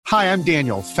Hi, I'm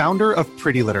Daniel, founder of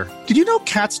Pretty Litter. Did you know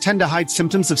cats tend to hide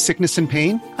symptoms of sickness and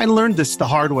pain? I learned this the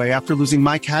hard way after losing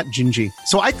my cat, Gingy.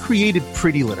 So I created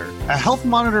Pretty Litter, a health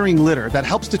monitoring litter that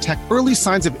helps detect early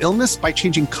signs of illness by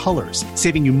changing colors,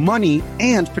 saving you money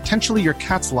and potentially your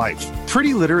cat's life.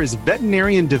 Pretty Litter is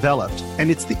veterinarian developed, and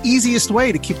it's the easiest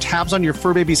way to keep tabs on your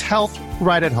fur baby's health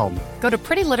right at home. Go to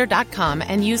prettylitter.com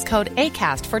and use code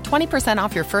ACAST for 20%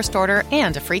 off your first order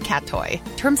and a free cat toy.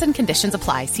 Terms and conditions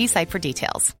apply. See site for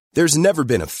details. There's never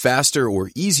been a faster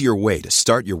or easier way to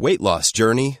start your weight loss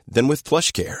journey than with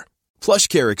PlushCare.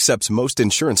 PlushCare accepts most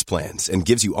insurance plans and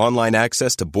gives you online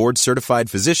access to board-certified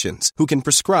physicians who can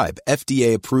prescribe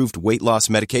FDA-approved weight loss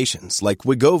medications like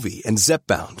Wegovy and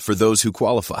Zepbound for those who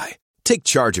qualify. Take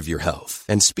charge of your health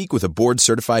and speak with a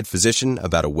board-certified physician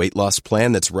about a weight loss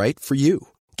plan that's right for you.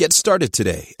 Get started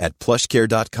today at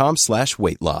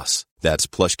plushcare.com/weight loss. That's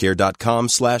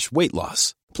plushcare.com/weight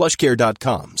loss.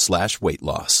 plushcare.com/weight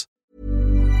loss.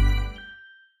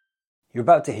 You're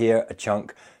about to hear a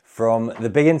chunk from the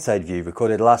Big Inside View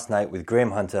recorded last night with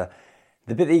Graham Hunter.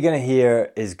 The bit that you're going to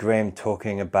hear is Graham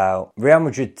talking about Real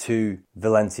Madrid 2,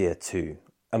 Valencia 2,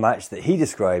 a match that he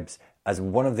describes as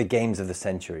one of the games of the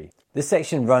century. This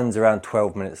section runs around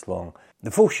 12 minutes long.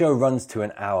 The full show runs to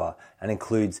an hour and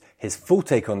includes his full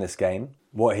take on this game,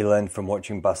 what he learned from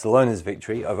watching Barcelona's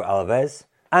victory over Alaves,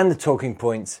 and the talking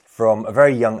points from a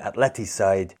very young Atleti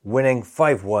side winning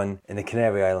 5-1 in the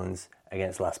Canary Islands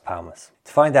against Las Palmas.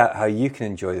 To find out how you can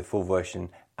enjoy the full version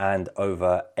and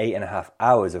over 8.5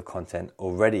 hours of content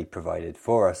already provided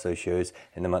for our socios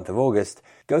in the month of August,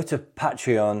 go to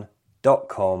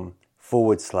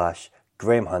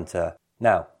patreon.com/Graham Hunter.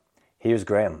 Now, here's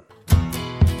Graham.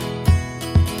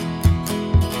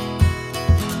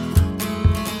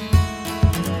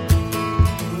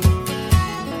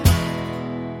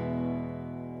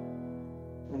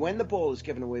 When the ball is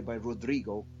given away by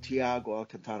Rodrigo, Thiago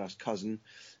Alcantara's cousin,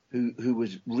 who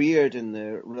was reared in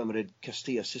the Real Madrid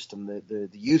Castilla system, the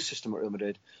youth system at Real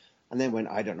Madrid, and then went,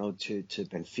 I don't know, to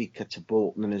Benfica, to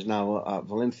Bolton, and is now at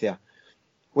Valencia.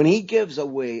 When he gives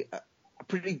away a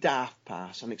pretty daft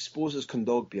pass and exposes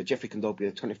Kondogbia, Jeffrey Kondogbia,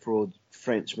 a 24-year-old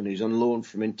Frenchman who's on loan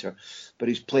from Inter, but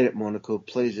he's played at Monaco,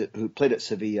 who played at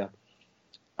Sevilla,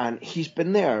 and he's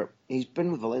been there. He's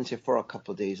been with Valencia for a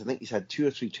couple of days. I think he's had 2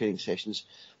 or 3 training sessions.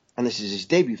 And this is his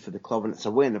debut for the club, and it's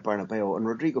away in the Bernabeu. And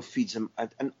Rodrigo feeds him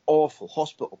an awful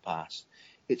hospital pass.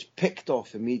 It's picked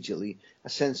off immediately.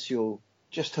 Asensio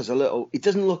just has a little... He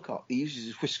doesn't look up. He uses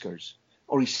his whiskers.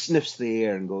 Or he sniffs the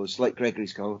air and goes, like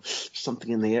Gregory's going, something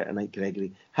in the air tonight,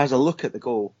 Gregory. Has a look at the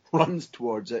goal, runs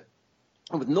towards it,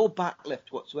 and with no back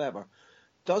lift whatsoever,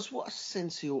 does what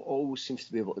Asensio always seems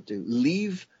to be able to do.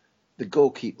 Leave the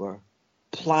goalkeeper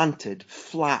planted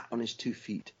flat on his 2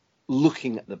 feet,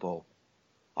 looking at the ball.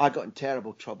 I got in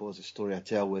terrible trouble, as a story I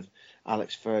tell, with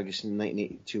Alex Ferguson in the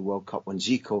 1982 World Cup when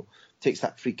Zico takes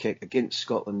that free kick against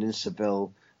Scotland in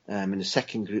Seville in the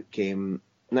second group game,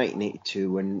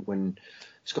 1982, when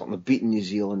Scotland had beaten New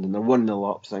Zealand and they're 1-0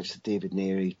 up thanks to David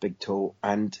Neary's big toe.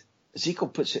 And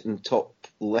Zico puts it in the top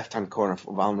left-hand corner of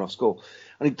Alan Roth's goal.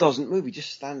 And he doesn't move. He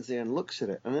just stands there and looks at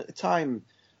it. And at the time,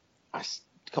 a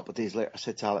couple of days later, I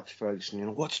said to Alex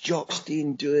Ferguson, what's Jock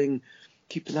Stein doing?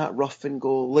 Keeping that rough in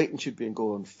goal. Leighton should be in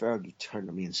goal. And Fergie turned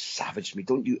to me and savaged me.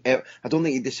 I don't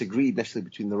think he disagreed necessarily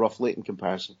between the Rough-Leighton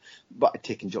comparison, but I'd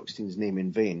taken Jock Stein's name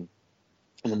in vain.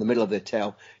 And in the middle of the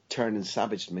tell, turned and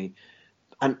savaged me.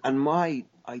 And my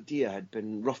idea had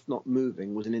been Rough not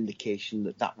moving was an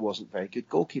indication that wasn't very good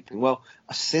goalkeeping. Well,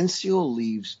 Asensio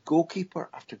leaves goalkeeper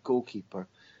after goalkeeper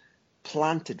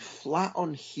planted flat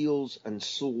on heels and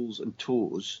soles and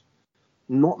toes,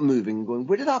 not moving, going,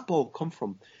 where did that ball come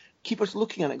from? Keeper's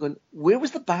looking at it going, where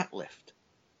was the back lift?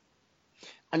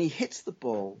 And he hits the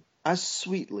ball as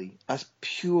sweetly, as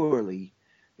purely.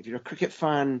 If you're a cricket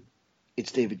fan,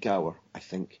 it's David Gower, I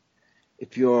think.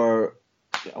 If you're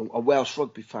a Welsh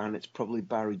rugby fan, it's probably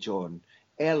Barry John.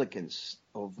 Elegance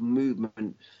of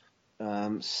movement,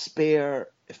 spare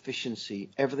efficiency,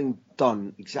 everything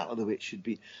done exactly the way it should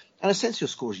be. And Asensio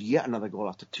scores yet another goal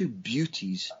after 2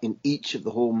 beauties in each of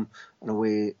the home and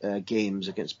away games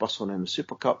against Barcelona in the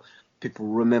Super Cup. People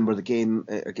remember the game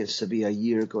against Sevilla a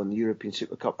year ago in the European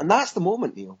Super Cup. And that's the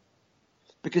moment, Neil.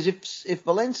 Because if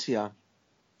Valencia,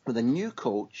 with a new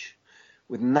coach,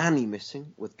 with Nani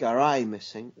missing, with Garay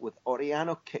missing, with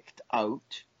Oriano kicked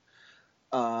out,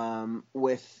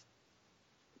 with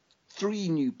 3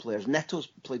 new players. Neto's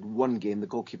played 1 game, the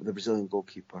goalkeeper, the Brazilian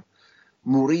goalkeeper.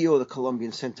 Murillo, the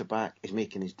Colombian centre-back, is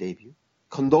making his debut.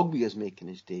 Kondogbia is making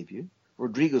his debut.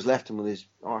 Rodrigo's left him with his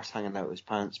arse hanging out of his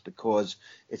pants because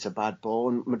it's a bad ball,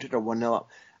 and Madrid are 1-0 up.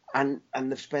 and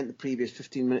they've spent the previous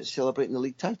 15 minutes celebrating the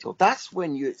league title. That's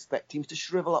when you expect teams to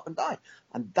shrivel up and die.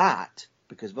 And that,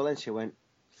 because Valencia went,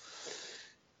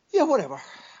 yeah, whatever,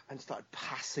 and started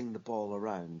passing the ball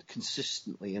around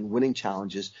consistently and winning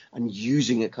challenges and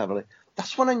using it cleverly.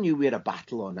 That's when I knew we had a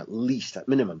battle on, at least, at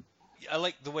minimum. I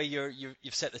like the way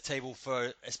you've set the table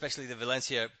for especially the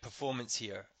Valencia performance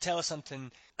here. Tell us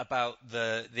something about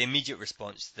the immediate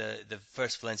response, the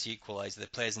first Valencia equaliser, the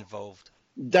players involved.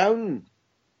 Down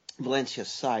Valencia's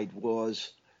side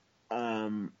was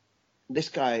this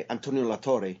guy, Antonio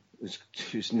Latorre,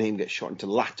 whose name gets shortened to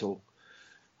Lato,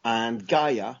 and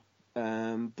Gaia,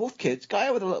 both kids.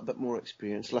 Gaia with a little bit more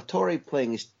experience. Latorre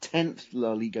playing his 10th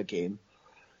La Liga game.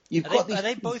 Are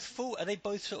they both sort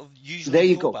of usually there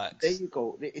you fullbacks? There you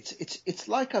go. It's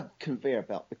like a conveyor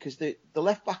belt, because the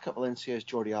left back at Valencia is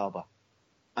Jordi Alba,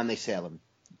 and they sell him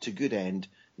to good end,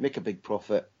 make a big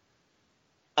profit,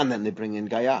 and then they bring in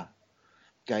Gaia.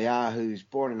 Gaia, who's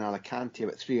born in Alicante,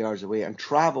 about 3 hours away, and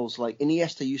travels like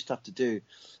Iniesta used to have to do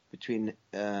between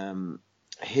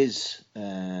his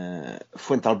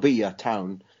Fuenterrabía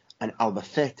town and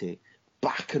Albacete,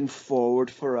 back and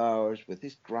forward for hours with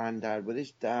his granddad, with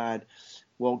his dad.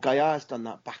 Well, Gaia has done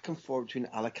that back and forward between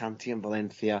Alicante and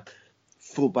Valencia,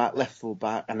 fullback, left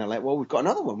fullback, and they're like, well, we've got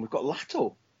another one. We've got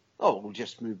Lato. Oh, we'll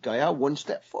just move Gaia one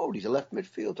step forward. He's a left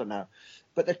midfielder now.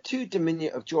 But they're two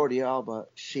diminutive Jordi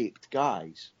Alba-shaped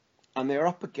guys, and they're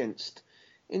up against,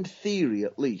 in theory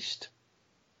at least,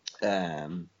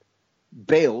 Bale,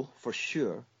 for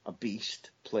sure, a beast,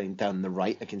 playing down the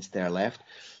right against their left,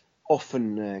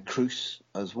 often Cruz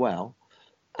as well,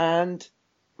 and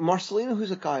Marcelino,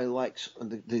 who's a guy who likes,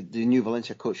 the new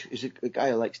Valencia coach, is a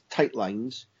guy who likes tight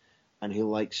lines, and who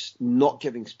likes not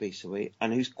giving space away,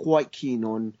 and who's quite keen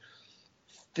on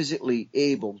physically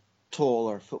able,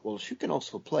 taller footballers who can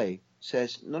also play,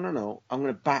 says, no, I'm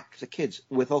going to back the kids,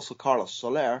 with also Carlos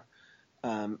Soler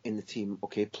in the team,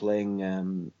 playing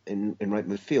in right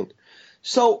midfield.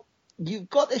 So you've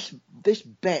got this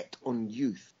bet on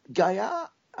youth. Gaia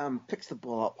picks the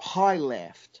ball up high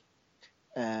left.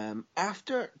 To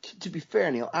be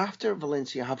fair, Neil, after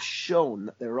Valencia have shown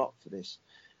that they're up for this,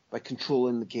 by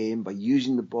controlling the game, by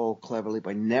using the ball cleverly,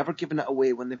 by never giving it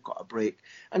away when they've got a break,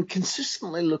 and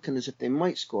consistently looking as if they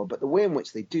might score. But the way in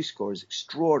which they do score is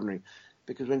extraordinary,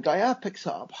 because when Gaia picks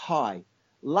it up high,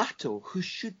 Lato, who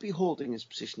should be holding his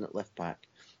position at left back,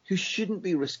 who shouldn't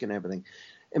be risking everything,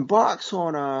 embarks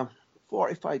on a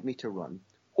 45-metre run,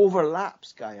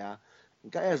 overlaps Gaia,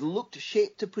 and Gaia's looked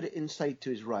shaped to put it inside to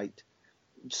his right,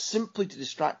 simply to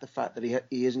distract the fact that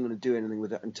he isn't going to do anything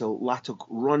with it until Lato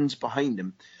runs behind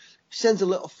him. He sends a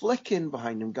little flick in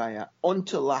behind him, Gaia,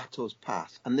 onto Lato's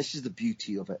path. And this is the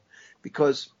beauty of it.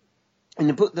 Because in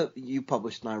the book that you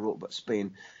published and I wrote about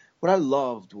Spain, what I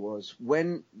loved was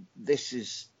when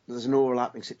there's an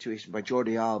overlapping situation by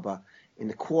Jordi Alba in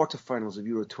the quarterfinals of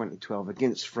Euro 2012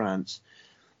 against France,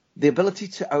 the ability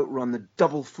to outrun the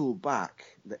double full back,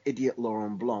 the idiot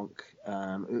Laurent Blanc,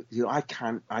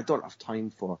 I don't have time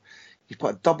for. He's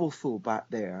put a double full back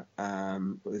there,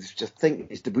 just think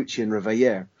it's Debuchy and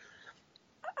Reveillère.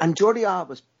 And Jordi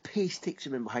Alba's pace takes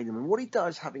him in behind him. And what he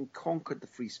does, having conquered the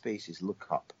free spaces, look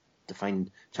up to find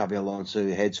Xabi Alonso, who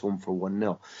heads home for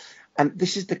 1-0. And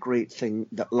this is the great thing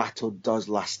that Lato does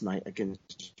last night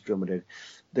against Real Madrid.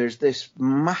 There's this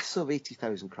massive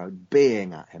 80,000 crowd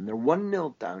baying at him. They're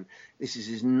 1-0 down. This is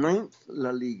his 9th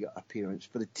La Liga appearance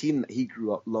for the team that he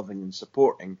grew up loving and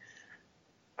supporting.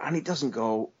 And he doesn't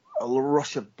go, a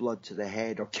rush of blood to the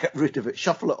head or get rid of it,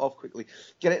 shuffle it off quickly,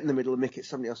 get it in the middle and make it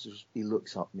somebody else's. He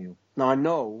looks up, Neil. Now, I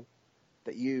know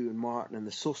that you and Martin and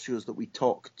the socios that we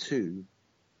talk to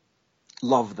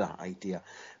love that idea.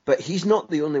 But he's not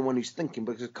the only one who's thinking,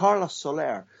 because Carlos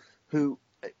Soler and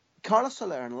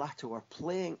Lato are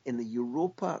playing in the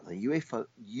UEFA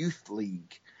Youth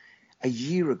League a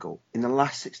year ago in the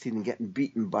last 16 and getting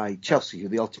beaten by Chelsea, who are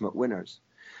the ultimate winners.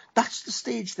 That's the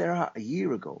stage they're at a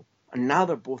year ago. And now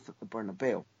they're both at the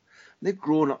Bernabeu. They've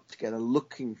grown up together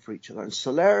looking for each other. And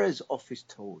Soler is off his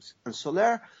toes. And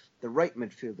Soler, the right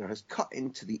midfielder, has cut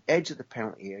into the edge of the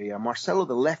penalty area. Marcelo,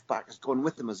 the left back, has gone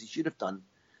with him as he should have done.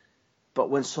 But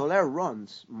when Soler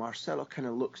runs, Marcelo kind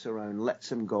of looks around,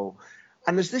 lets him go.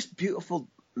 And there's this beautiful,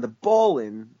 the ball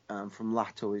in from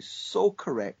Lato is so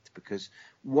correct because,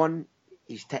 one,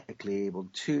 he's technically able.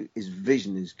 Two, his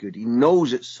vision is good. He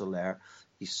knows it's Soler.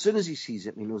 As soon as he sees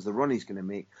it, he knows the run he's going to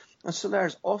make. And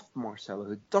Soler's off Marcelo,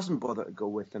 who doesn't bother to go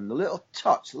with him. The little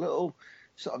touch, little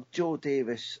sort of Joe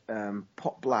Davis,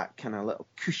 pot black kind of little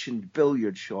cushioned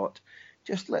billiard shot,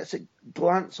 just lets it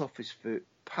glance off his foot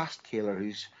past Kaler,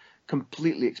 who's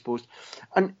completely exposed.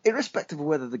 And irrespective of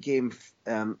whether the game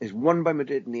is won by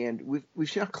Madrid in the end, we've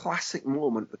seen a classic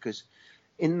moment, because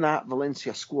in that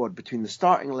Valencia squad, between the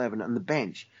starting 11 and the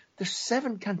bench, there's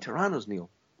 7 Canteranos, Neil.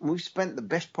 And we've spent the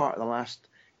best part of the last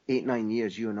 8-9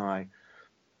 years, you and I,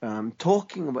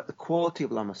 talking about the quality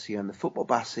of La Masia and the football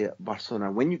base at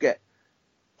Barcelona. When you get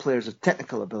players of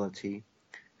technical ability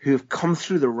who have come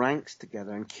through the ranks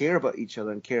together and care about each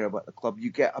other and care about the club, you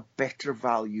get a better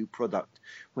value product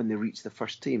when they reach the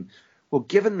first team. Well,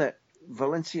 given that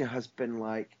Valencia has been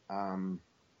like,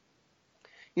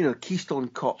 Keystone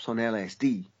Cops on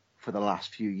LSD for the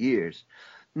last few years,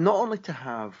 not only to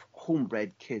have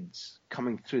homebred kids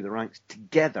coming through the ranks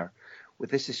together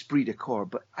with this esprit de corps,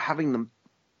 but having them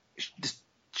just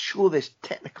show this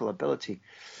technical ability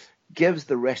gives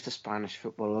the rest of Spanish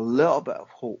football a little bit of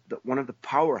hope that one of the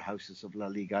powerhouses of La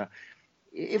Liga,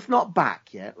 if not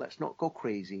back yet, let's not go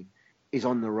crazy, is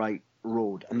on the right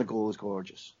road, and the goal is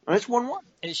gorgeous. And it's 1-1.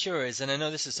 It sure is, and I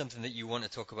know this is something that you want to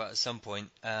talk about at some point,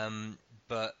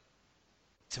 but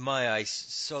to my eyes,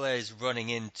 Soler is running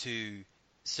into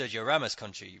Sergio Ramos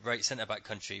country, right centre-back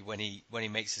country, when he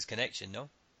makes his connection, no?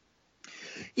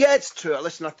 Yeah, it's true.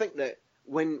 Listen, I think that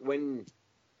when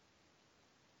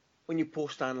you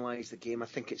post-analyse the game, I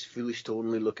think it's foolish to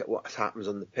only look at what happens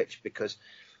on the pitch, because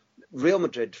Real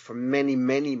Madrid, for many,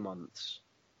 many months,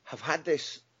 have had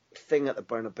this thing at the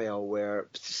Bernabeu where,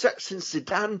 since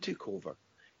Zidane took over,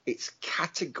 it's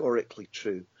categorically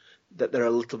true that they're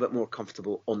a little bit more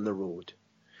comfortable on the road.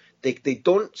 They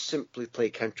don't simply play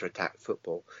counter-attack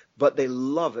football, but they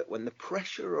love it when the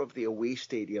pressure of the away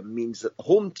stadium means that the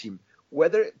home team,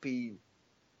 whether it be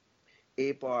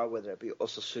Eibar, whether it be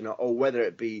Osasuna, or whether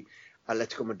it be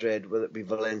Atletico Madrid, whether it be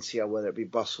Valencia, whether it be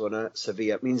Barcelona,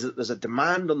 Sevilla, it means that there's a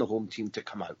demand on the home team to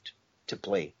come out, to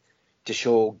play, to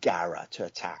show gara, to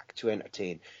attack, to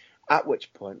entertain. At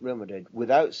which point, Real Madrid,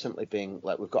 without simply being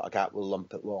like, we've got a gap, we'll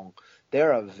lump it long,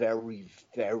 they're a very,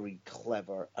 very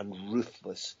clever and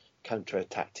ruthless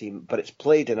counter-attack team, but it's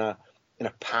played in a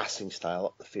passing style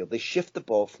up the field. They shift the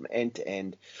ball from end to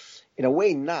end in a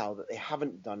way now that they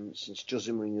haven't done since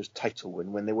Jose Mourinho's title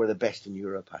win, when they were the best in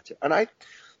Europe at it. And I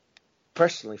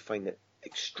personally find it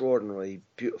extraordinarily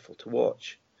beautiful to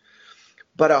watch.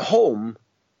 But at home,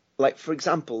 like for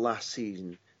example last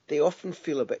season, they often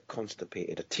feel a bit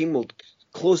constipated. A team will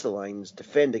close the lines,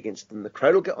 defend against them, the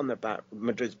crowd will get on their back,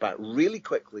 Madrid's back really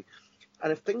quickly,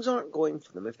 and if things aren't going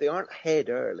for them, if they aren't ahead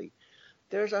early,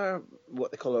 there's what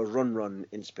they call a run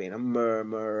in Spain, a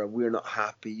murmur, we're not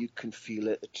happy, you can feel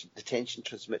it, the tension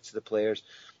transmits to the players,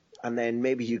 and then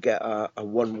maybe you get a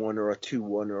 1-1 or a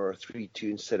 2-1 or a 3-2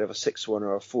 instead of a 6-1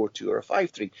 or a 4-2 or a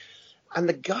 5-3. And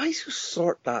the guys who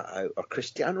sort that out are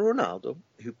Cristiano Ronaldo,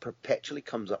 who perpetually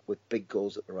comes up with big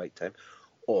goals at the right time,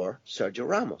 or Sergio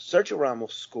Ramos. Sergio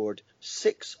Ramos scored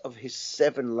 6 of his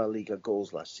 7 La Liga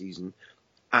goals last season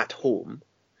at home,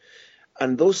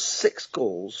 and those 6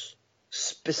 goals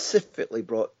specifically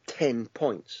brought 10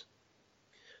 points.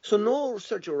 So no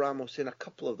Sergio Ramos in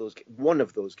one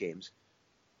of those games,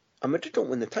 and Madrid don't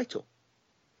win the title.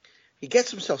 He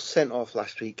gets himself sent off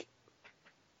last week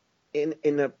in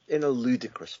a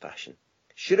ludicrous fashion.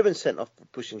 Should have been sent off for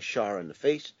pushing Shara in the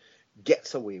face,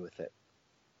 gets away with it.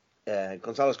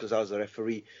 González, the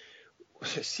referee,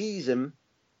 sees him,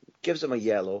 gives him a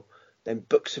yellow, then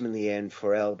books him in the end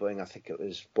for elbowing, I think it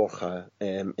was Borja,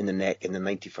 in the neck in the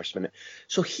 91st minute.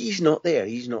 So he's not there.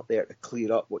 He's not there to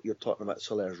clear up what you're talking about,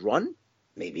 Soler's run.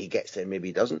 Maybe he gets there, maybe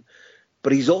he doesn't.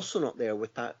 But he's also not there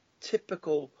with that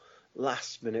typical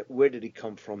last minute, where did he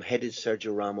come from, headed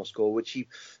Sergio Ramos goal, which he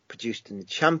produced in the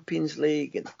Champions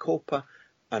League, in the Copa,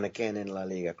 and again in La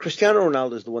Liga. Cristiano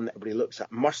Ronaldo is the one that everybody looks at.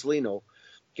 Marcelino,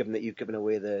 given that you've given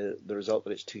away the result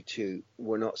that it's 2-2,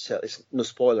 we're not set. It's no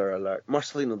spoiler alert.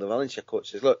 Marcelino, the Valencia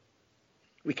coach, says, look,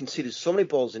 we conceded so many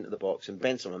balls into the box and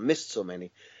Benzema missed so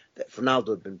many that if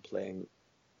Ronaldo had been playing,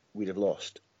 we'd have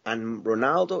lost. And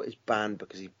Ronaldo is banned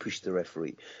because he pushed the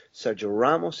referee. Sergio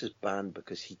Ramos is banned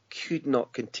because he could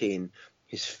not contain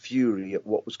his fury at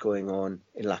what was going on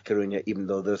in La Coruña, even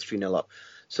though they're 3-0 up.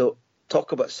 So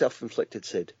talk about self-inflicted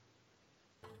Sid.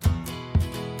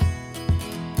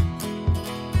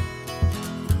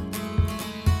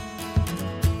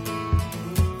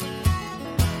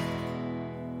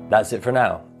 That's it for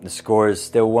now. The score is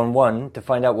still 1-1. To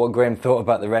find out what Graham thought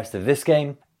about the rest of this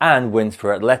game and wins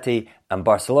for Atleti and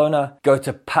Barcelona, go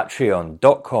to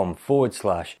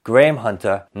patreon.com/Graham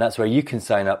Hunter, and that's where you can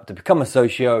sign up to become a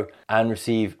socio and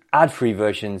receive ad-free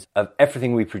versions of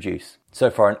everything we produce. So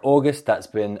far in August, that's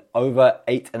been over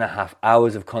 8.5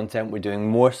 hours of content. We're doing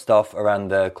more stuff around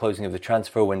the closing of the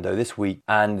transfer window this week,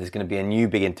 and there's going to be a new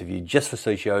big interview just for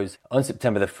socios on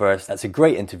September the 1st. That's a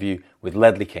great interview with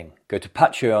Ledley King. Go to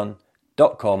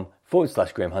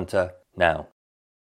patreon.com/Graham Hunter now.